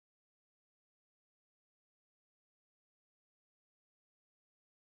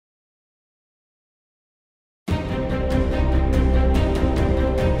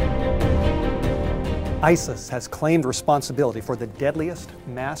ISIS has claimed responsibility for the deadliest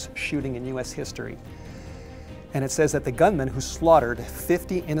mass shooting in U.S. history. And it says that the gunman who slaughtered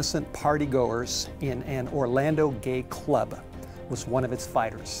 50 innocent partygoers in an Orlando gay club was one of its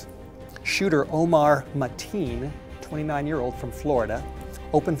fighters. Shooter Omar Mateen, 29-year-old from Florida,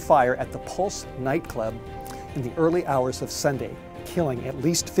 opened fire at the Pulse nightclub in the early hours of Sunday, killing at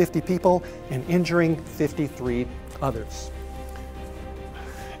least 50 people and injuring 53 others.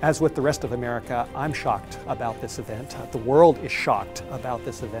 As with the rest of America, I'm shocked about this event. The world is shocked about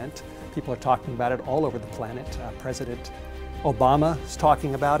this event. People are talking about it all over the planet. President Obama is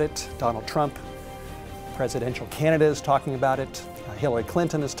talking about it. Donald Trump, presidential candidate, is talking about it. Hillary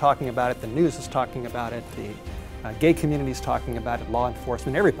Clinton is talking about it. The news is talking about it. The gay community is talking about it. Law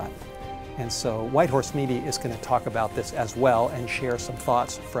enforcement, everybody. And so White Horse Media is going to talk about this as well and share some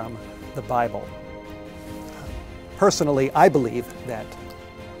thoughts from the Bible. Personally, I believe that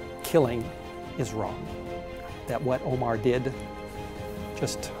killing is wrong. That what Omar did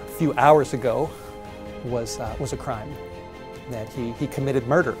just a few hours ago was a crime. That he committed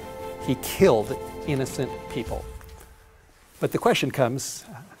murder. He killed innocent people. But the question comes,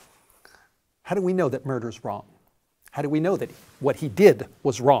 how do we know that murder is wrong? How do we know that what he did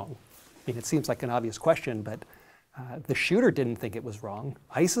was wrong? I mean, it seems like an obvious question, but the shooter didn't think it was wrong.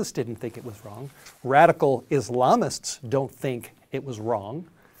 ISIS didn't think it was wrong. Radical Islamists don't think it was wrong.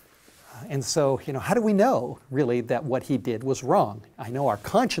 And so, how do we know, really, that what he did was wrong? I know our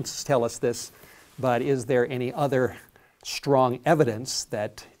consciences tell us this, but is there any other strong evidence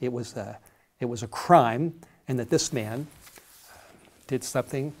that it was a crime and that this man did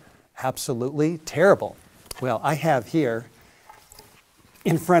something absolutely terrible? Well, I have here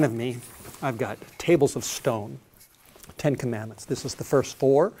in front of me, I've got tables of stone, 10 Commandments. This is the first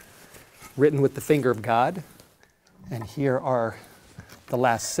 4, written with the finger of God. And here are the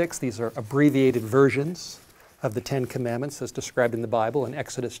last 6. These are abbreviated versions of the 10 Commandments as described in the Bible in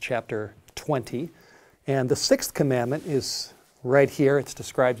Exodus chapter 20. And the 6th commandment is right here. It's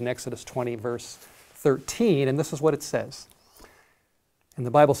described in Exodus 20, verse 13. And this is what it says. And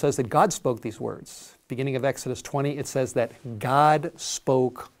the Bible says that God spoke these words. Beginning of Exodus 20, it says that God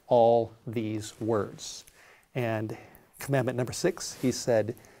spoke all these words. And commandment number 6, he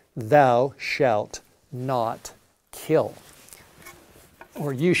said, "Thou shalt not kill."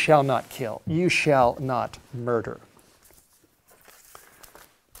 Or you shall not kill. You shall not murder.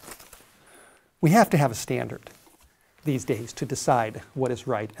 We have to have a standard these days to decide what is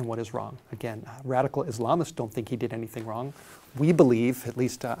right and what is wrong. Again, radical Islamists don't think he did anything wrong. We believe, at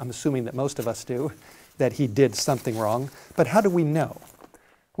least I'm assuming that most of us do, that he did something wrong. But how do we know?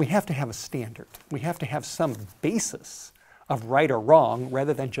 We have to have a standard. We have to have some basis of right or wrong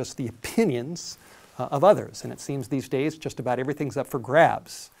rather than just the opinions of others. And it seems these days just about everything's up for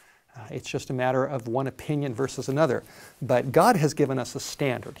grabs. It's just a matter of one opinion versus another. But God has given us a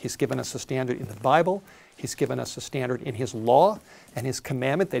standard. He's given us a standard in the Bible. He's given us a standard in His law and His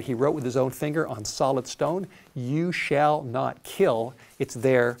commandment that He wrote with His own finger on solid stone. You shall not kill. It's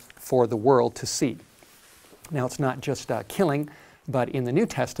there for the world to see. Now, it's not just killing, but in the New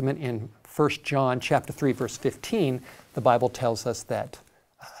Testament, in 1 John chapter 3, verse 15, the Bible tells us that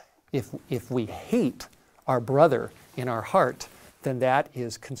if we hate our brother in our heart, then that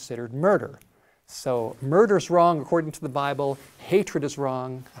is considered murder. So murder is wrong according to the Bible. Hatred is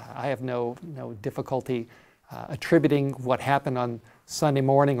wrong. I have no difficulty attributing what happened on Sunday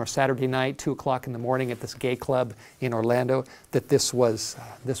morning or Saturday night, 2 o'clock in the morning at this gay club in Orlando, that this was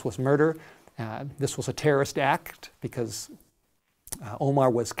murder. This was a terrorist act because Omar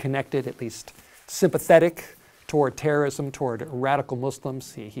was connected, at least sympathetic, toward terrorism, toward radical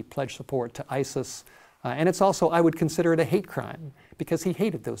Muslims. He pledged support to ISIS. And it's also, I would consider it a hate crime because he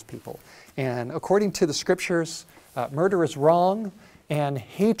hated those people. And according to the scriptures, murder is wrong and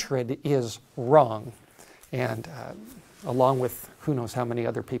hatred is wrong. And along with who knows how many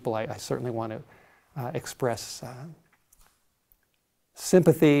other people, I certainly want to express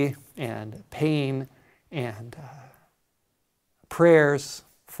sympathy and pain and prayers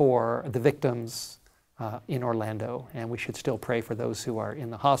for the victims in Orlando, and we should still pray for those who are in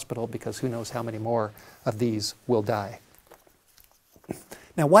the hospital because who knows how many more of these will die.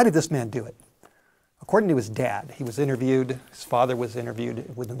 Now, why did this man do it? According to his dad, he was interviewed, his father was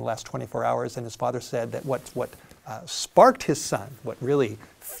interviewed within the last 24 hours, and his father said that what sparked his son, what really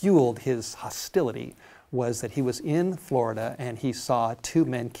fueled his hostility, was that he was in Florida and he saw 2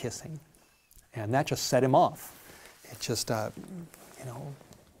 men kissing. And that just set him off. It just,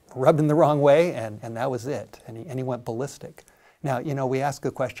 rubbed him the wrong way, and that was it. And he went ballistic. Now, we ask the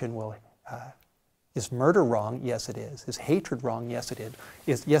question, well, is murder wrong? Yes, it is. Is hatred wrong? Yes, it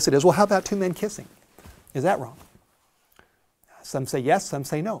is. Yes, it is. Well, how about 2 men kissing? Is that wrong? Some say yes, some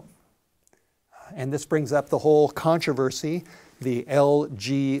say no. And this brings up the whole controversy, the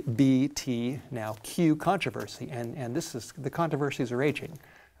LGBT, now Q controversy. And this is, the controversies are raging.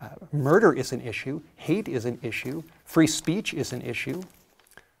 Murder is an issue. Hate is an issue. Free speech is an issue.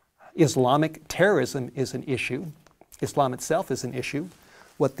 Islamic terrorism is an issue. Islam itself is an issue.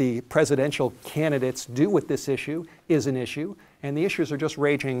 What the presidential candidates do with this issue is an issue. And the issues are just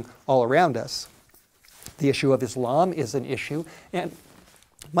raging all around us. The issue of Islam is an issue. And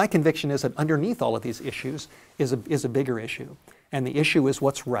my conviction is that underneath all of these issues is a bigger issue. And the issue is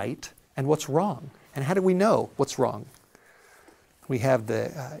what's right and what's wrong. And how do we know what's wrong? We have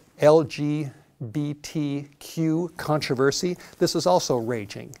the LGBTQ controversy. This is also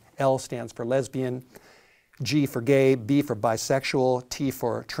raging. L stands for lesbian, G for gay, B for bisexual, T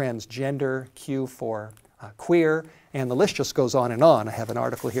for transgender, Q for queer, and the list just goes on and on. I have an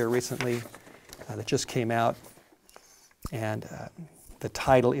article here recently that just came out, and the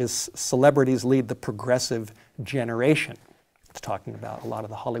title is Celebrities Lead the Progressive Generation. It's talking about a lot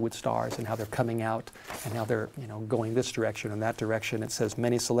of the Hollywood stars and how they're coming out and how they're, going this direction and that direction. It says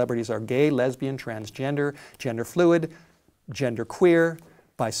many celebrities are gay, lesbian, transgender, gender fluid, gender queer,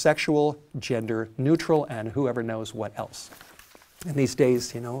 bisexual, gender neutral, and whoever knows what else. And these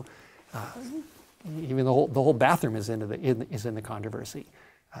days, even the whole bathroom is in the controversy.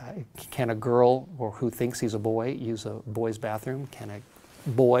 Can a girl or who thinks he's a boy use a boy's bathroom? Can a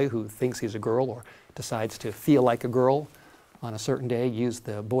boy who thinks he's a girl or decides to feel like a girl on a certain day use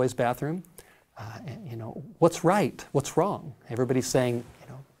the boys' bathroom? What's right? What's wrong? Everybody's saying,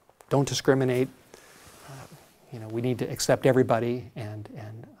 don't discriminate. We need to accept everybody, and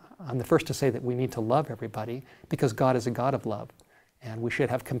I'm the first to say that we need to love everybody because God is a God of love, and we should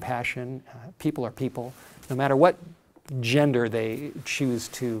have compassion. People are people, no matter what gender they choose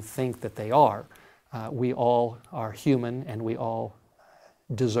to think that they are. We all are human, and we all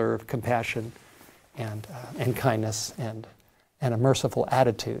deserve compassion and kindness and a merciful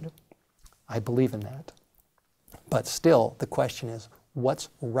attitude. I believe in that. But still, the question is, what's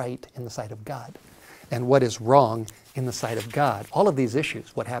right in the sight of God? And what is wrong in the sight of God? All of these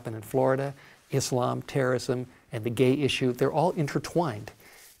issues, what happened in Florida, Islam, terrorism, and the gay issue, they're all intertwined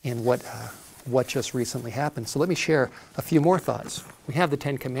in what just recently happened. So let me share a few more thoughts. We have the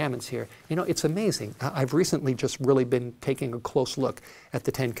Ten Commandments here. It's amazing. I've recently just really been taking a close look at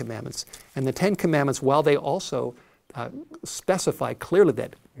the Ten Commandments. And the Ten Commandments, while they also specify clearly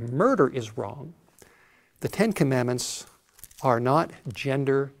that murder is wrong, the Ten Commandments are not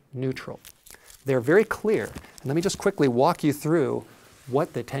gender neutral. They're very clear. And let me just quickly walk you through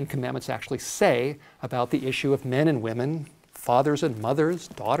what the Ten Commandments actually say about the issue of men and women, fathers and mothers,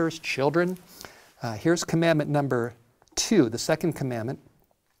 daughters, children. Here's commandment number 2, the second commandment.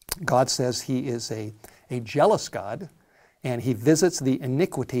 God says he is a jealous God, and he visits the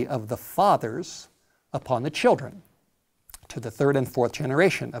iniquity of the fathers upon the children, to the 3rd and 4th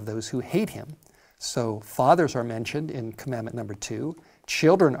generation of those who hate him. So fathers are mentioned in commandment number 2.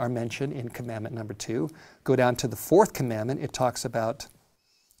 Children are mentioned in commandment number 2. Go down to the 4th commandment. It talks about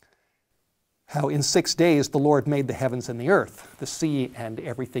how in 6 days the Lord made the heavens and the earth, the sea and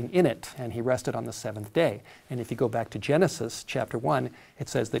everything in it, and he rested on the 7th day. And if you go back to Genesis chapter 1, it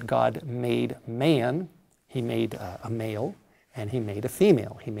says that God made man, he made a male, and he made a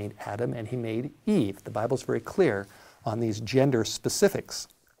female. He made Adam and he made Eve. The Bible's very clear on these gender specifics.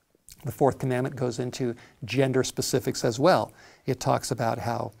 The 4th commandment goes into gender specifics as well. It talks about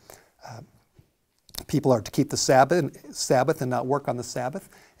how people are to keep the Sabbath and not work on the Sabbath.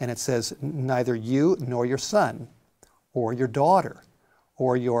 And it says, neither you nor your son or your daughter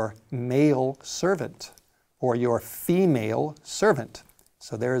or your male servant or your female servant.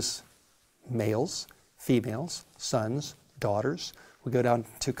 So there's males, females, sons, daughters. We go down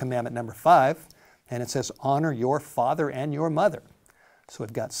to commandment number 5, and it says, honor your father and your mother. So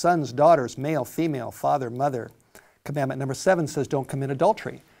we've got sons, daughters, male, female, father, mother. Commandment number 7 says don't commit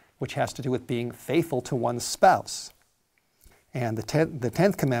adultery, which has to do with being faithful to one's spouse. And the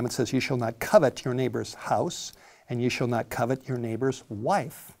 10th commandment says you shall not covet your neighbor's house, and you shall not covet your neighbor's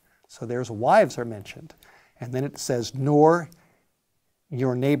wife. So there's wives are mentioned. And then it says nor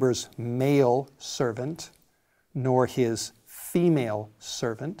your neighbor's male servant, nor his female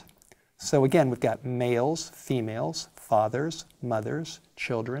servant. So again, we've got males, females, fathers, mothers,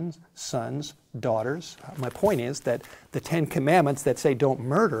 children, sons, daughters. My point is that the 10 commandments that say don't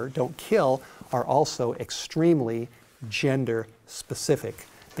murder, don't kill, are also extremely gender specific.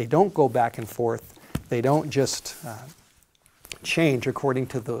 They don't go back and forth. They don't just change according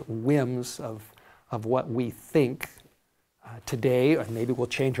to the whims of what we think today, or maybe we'll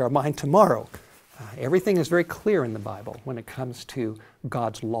change our mind tomorrow. Everything is very clear in the Bible when it comes to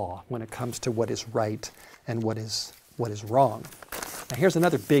God's law, when it comes to what is right and what is wrong. Now here's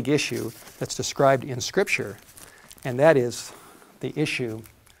another big issue that's described in Scripture, and that is the issue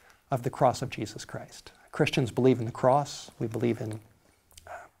of the cross of Jesus Christ. Christians believe in the cross. We believe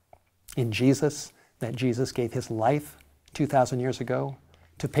in Jesus, that Jesus gave his life 2,000 years ago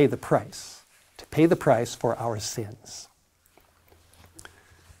to pay the price for our sins.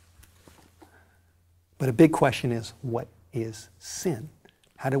 But a big question is, what is sin?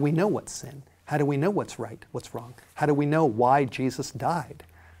 How do we know what's sin? How do we know what's right, what's wrong? How do we know why Jesus died?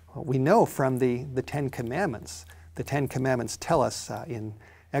 Well, we know from the Ten Commandments. The Ten Commandments tell us in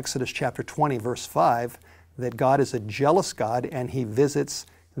Exodus chapter 20, verse 5, that God is a jealous God and he visits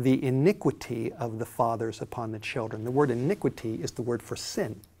the iniquity of the fathers upon the children. The word iniquity is the word for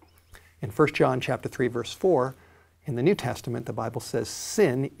sin. In 1 John chapter 3, verse 4, in the New Testament, the Bible says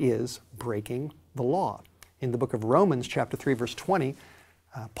sin is breaking the law. In the book of Romans chapter 3, verse 20,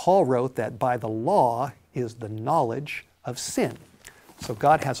 Paul wrote that by the law is the knowledge of sin. So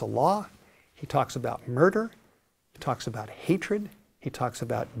God has a law. He talks about murder. He talks about hatred. He talks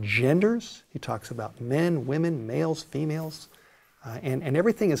about genders. He talks about men, women, males, females. And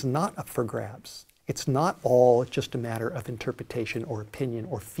everything is not up for grabs. It's not all just a matter of interpretation or opinion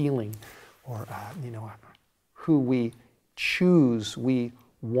or feeling or who we choose we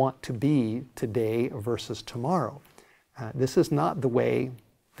want to be today versus tomorrow. This is not the way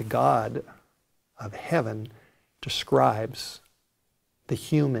the God of heaven describes the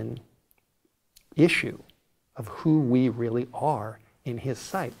human issue of who we really are in his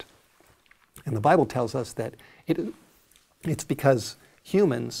sight. And the Bible tells us that it's because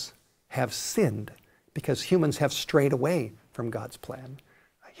humans have sinned, because humans have strayed away from God's plan.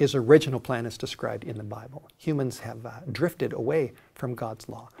 His original plan is described in the Bible. Humans have drifted away from God's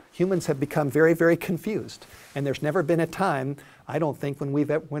law. Humans have become very, very confused. And there's never been a time, I don't think, when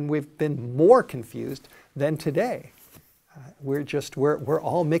we've been more confused than today. We're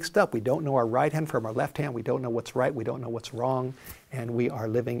all mixed up. We don't know our right hand from our left hand. We don't know what's right. We don't know what's wrong. And we are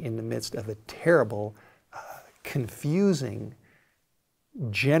living in the midst of a terrible, confusing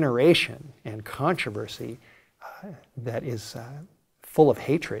generation and controversy that is full of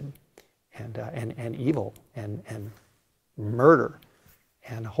hatred and evil and murder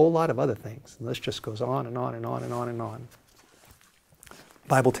and a whole lot of other things. And this just goes on and on and on and on and on. The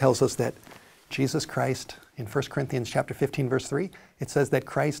Bible tells us that Jesus Christ, in 1 Corinthians chapter 15, verse 3, it says that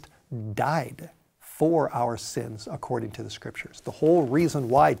Christ died for our sins according to the Scriptures. The whole reason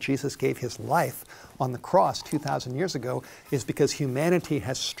why Jesus gave his life on the cross 2,000 years ago is because humanity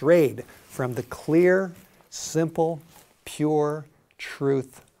has strayed from the clear, simple, pure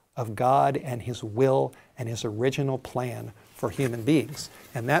truth of God and his will and his original plan for human beings.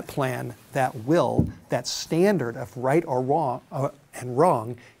 And that plan, that will, that standard of right or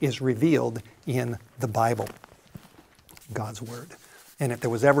wrong is revealed in the Bible, God's Word. And if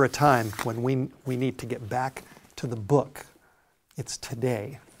there was ever a time when we need to get back to the book, it's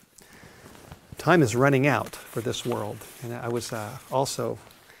today. Time is running out for this world. And I was also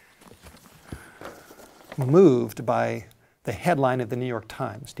moved by the headline of the New York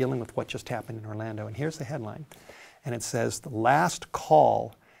Times dealing with what just happened in Orlando. And here's the headline. And it says, "The last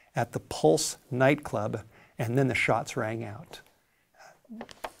call at the Pulse nightclub," and then the shots rang out.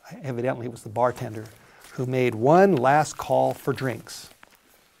 Evidently, it was the bartender who made one last call for drinks.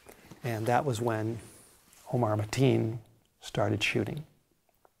 And that was when Omar Mateen started shooting.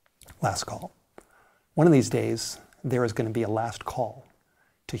 Last call. One of these days, there is going to be a last call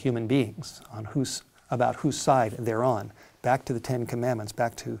to human beings on about whose side they're on. Back to the Ten Commandments,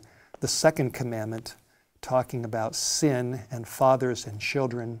 back to the second commandment, talking about sin and fathers and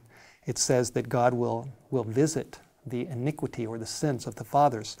children. It says that God will visit the iniquity or the sins of the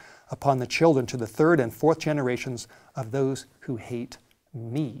fathers upon the children to the third and fourth generations of those who hate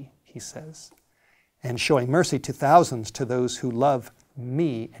me, he says, and showing mercy to thousands to those who love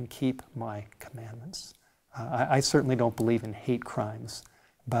me and keep my commandments. I certainly don't believe in hate crimes,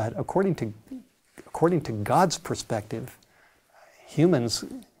 but according to God's perspective, humans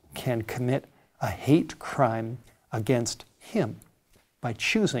can commit a hate crime against him by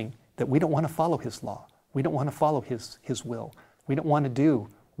choosing that we don't want to follow his law. We don't want to follow his will. We don't want to do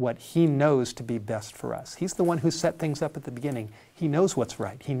what he knows to be best for us. He's the one who set things up at the beginning. He knows what's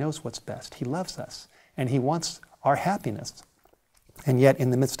right. He knows what's best. He loves us, and he wants our happiness. And yet, in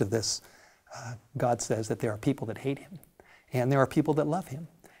the midst of this, God says that there are people that hate him, and there are people that love him.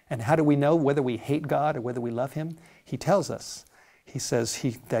 And how do we know whether we hate God or whether we love him? He tells us. He says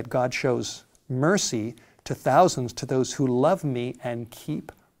that God shows mercy to thousands, to those who love me and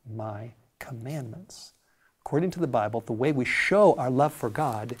keep my commandments. According to the Bible, the way we show our love for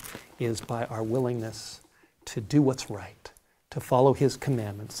God is by our willingness to do what's right, to follow His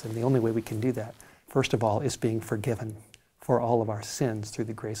commandments. And the only way we can do that, first of all, is being forgiven for all of our sins through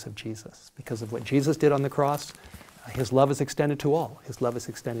the grace of Jesus. Because of what Jesus did on the cross, His love is extended to all. His love is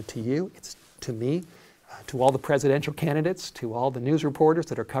extended to you, it's to me, to all the presidential candidates, to all the news reporters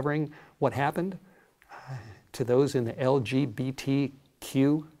that are covering what happened, to those in the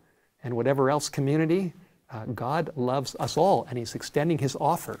LGBTQ and whatever else community. God loves us all, and He's extending His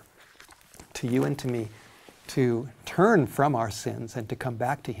offer to you and to me to turn from our sins and to come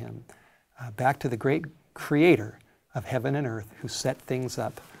back to Him, back to the great Creator of heaven and earth, who set things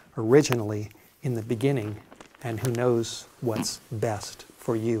up originally in the beginning and who knows what's best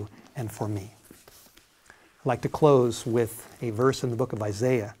for you and for me. I'd like to close with a verse in the book of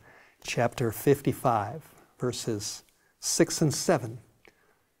Isaiah, chapter 55, verses 6 and 7.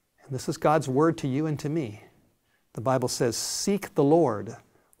 And this is God's word to you and to me. The Bible says, "Seek the Lord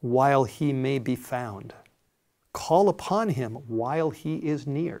while He may be found. Call upon Him while He is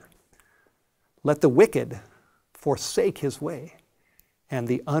near. Let the wicked forsake his way, and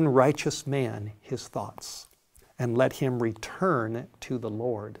the unrighteous man his thoughts, and let him return to the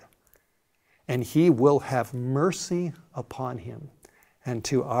Lord. And He will have mercy upon him, and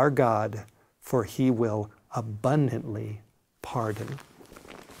to our God, for He will abundantly pardon."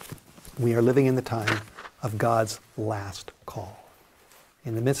 We are living in the time of God's last call.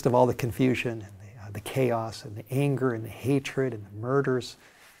 In the midst of all the confusion and the chaos and the anger and the hatred and the murders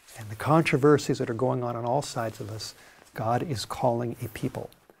and the controversies that are going on all sides of us, God is calling a people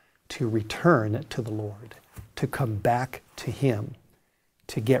to return to the Lord, to come back to Him,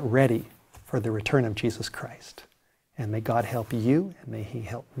 to get ready for the return of Jesus Christ. And may God help you, and may He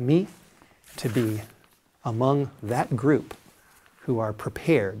help me to be among that group who are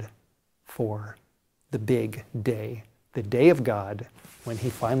prepared for the big day, the day of God, when He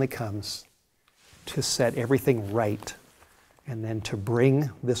finally comes to set everything right and then to bring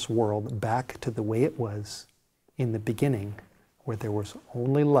this world back to the way it was in the beginning, where there was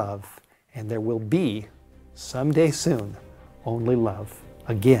only love, and there will be, someday soon, only love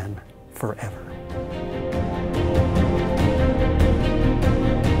again forever.